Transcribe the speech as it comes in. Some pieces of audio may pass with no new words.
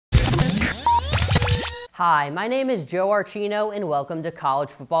Hi, my name is Joe Archino and welcome to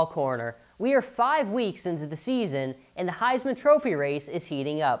College Football Corner. We are 5 weeks into the season and the Heisman Trophy race is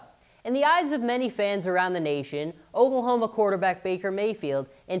heating up. In the eyes of many fans around the nation, Oklahoma quarterback Baker Mayfield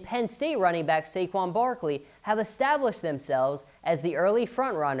and Penn State running back Saquon Barkley have established themselves as the early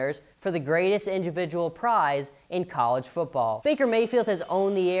frontrunners for the greatest individual prize in college football. Baker Mayfield has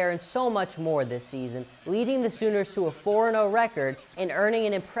owned the air and so much more this season, leading the Sooners to a 4-0 record and earning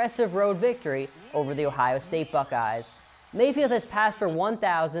an impressive road victory over the Ohio State Buckeyes. Mayfield has passed for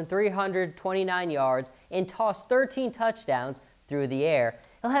 1,329 yards and tossed 13 touchdowns through the air.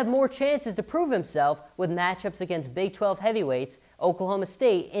 He'll have more chances to prove himself with matchups against Big 12 heavyweights, Oklahoma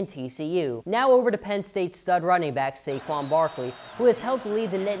State and TCU. Now over to Penn State stud running back Saquon Barkley, who has helped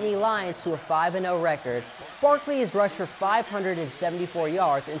lead the Nittany Lions to a 5-0 record. Barkley has rushed for 574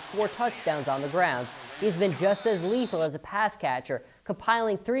 yards and 4 touchdowns on the ground. He's been just as lethal as a pass catcher,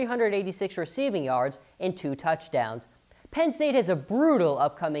 compiling 386 receiving yards and 2 touchdowns. Penn State has a brutal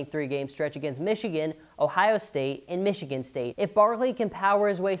upcoming 3-game stretch against Michigan, Ohio State, and Michigan State. If Barkley can power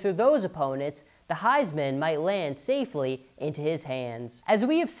his way through those opponents, the Heisman might land safely into his hands. As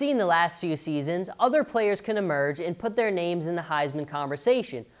we have seen the last few seasons, other players can emerge and put their names in the Heisman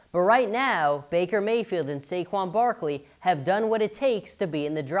conversation. But right now, Baker Mayfield and Saquon Barkley have done what it takes to be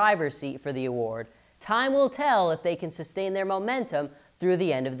in the driver's seat for the award. Time will tell if they can sustain their momentum through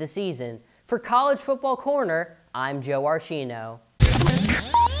the end of the season. For College Football Corner, I'm Joe Archino.